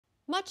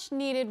Much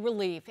needed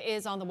relief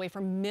is on the way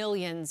for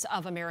millions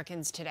of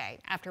Americans today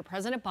after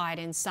President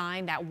Biden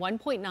signed that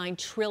 $1.9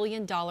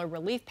 trillion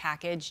relief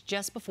package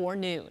just before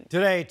noon.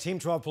 Today, Team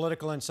 12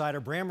 political insider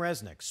Bram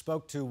Resnick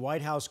spoke to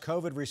White House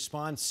COVID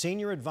response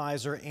Senior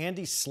Advisor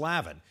Any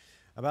Slavitt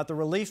about the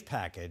relief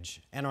package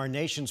and our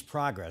nation's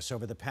progress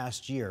over the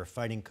past year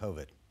fighting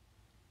COVID.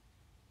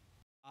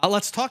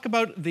 Let's talk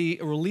about the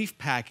relief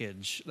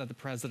package that the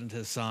president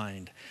has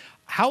signed.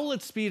 How will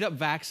it speed up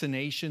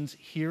vaccinations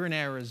here in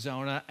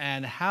Arizona,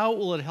 and how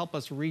will it help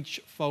us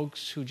reach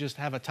folks who just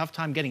have a tough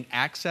time getting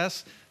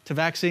access to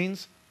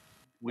vaccines?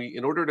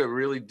 In order to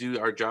really do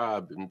our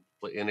job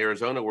in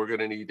Arizona, we're going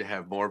to need to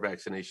have more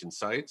vaccination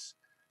sites.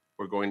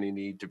 We're going to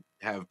need to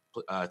have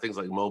things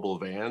like mobile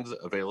vans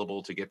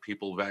available to get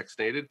people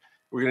vaccinated.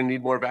 We're going to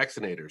need more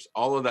vaccinators.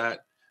 All of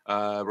that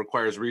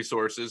requires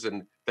resources,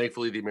 and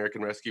thankfully the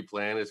American Rescue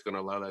Plan is going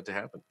to allow that to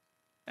happen.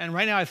 And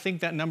right now, I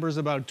think that number is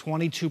about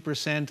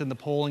 22% in the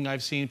polling.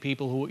 I've seen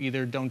people who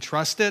either don't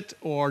trust it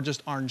or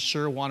just aren't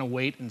sure, want to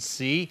wait and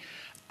see.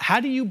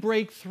 How do you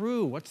break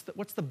through? What's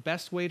the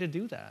best way to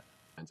do that?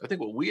 I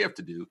think what we have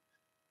to do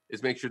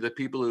is make sure that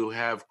people who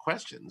have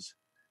questions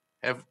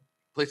have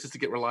places to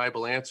get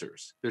reliable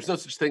answers. There's no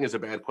such thing as a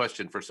bad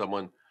question for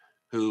someone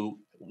who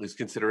is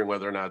considering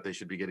whether or not they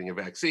should be getting a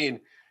vaccine.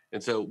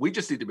 And so we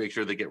just need to make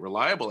sure they get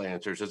reliable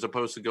answers as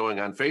opposed to going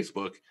on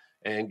Facebook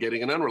and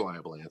getting an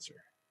unreliable answer.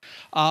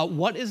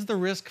 What is the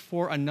risk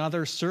for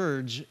another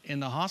surge in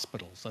the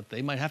hospitals that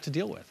they might have to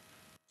deal with?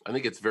 I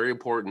think it's very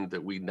important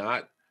that we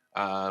not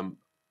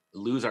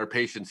lose our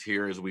patience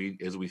here as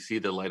we see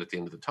the light at the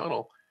end of the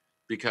tunnel,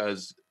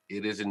 because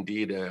it is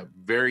indeed a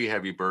very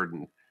heavy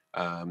burden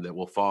that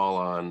will fall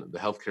on the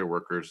healthcare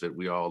workers that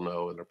we all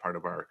know and are part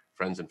of our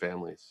friends and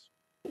families.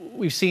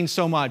 We've seen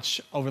so much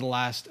over the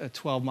last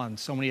 12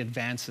 months, so many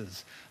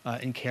advances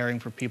in caring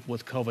for people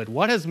with COVID.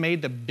 What has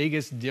made the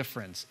biggest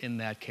difference in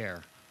that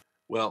care?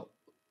 Well,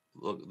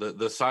 look,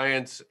 the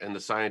science and the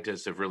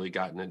scientists have really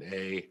gotten an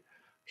A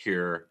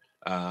here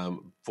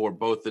for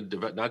both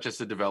not just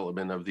the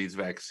development of these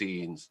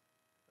vaccines,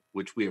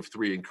 which we have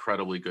 3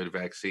 incredibly good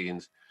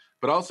vaccines,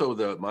 but also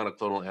the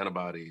monoclonal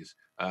antibodies,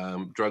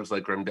 drugs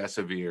like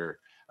remdesivir.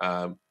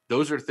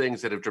 Those are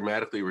things that have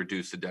dramatically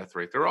reduced the death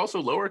rate. There are also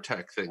lower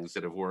tech things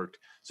that have worked,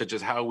 such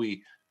as how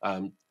we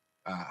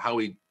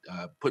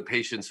put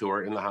patients who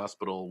are in the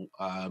hospital.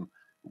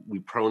 We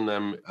prone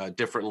them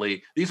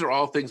differently. These are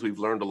all things we've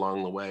learned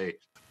along the way.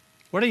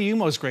 What are you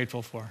most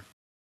grateful for?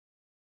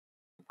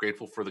 I'm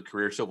grateful for the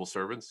career civil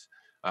servants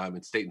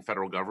in state and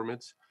federal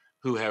governments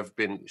who have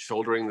been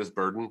shouldering this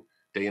burden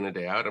day in and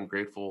day out. I'm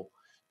grateful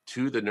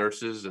to the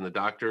nurses and the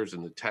doctors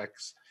and the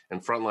techs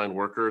and frontline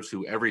workers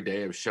who every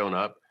day have shown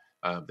up.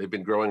 They've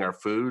been growing our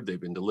food. They've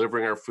been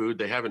delivering our food.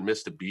 They haven't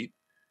missed a beat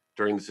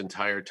during this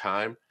entire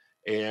time.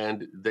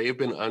 And they've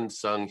been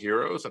unsung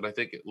heroes. And I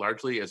think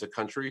largely as a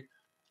country,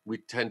 we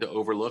tend to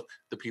overlook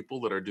the people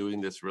that are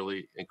doing this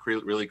really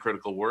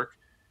critical work.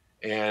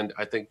 And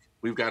I think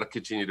we've got to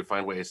continue to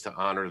find ways to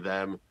honor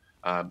them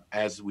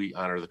as we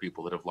honor the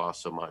people that have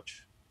lost so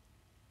much.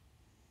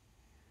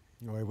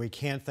 We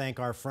can't thank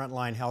our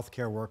frontline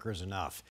healthcare workers enough.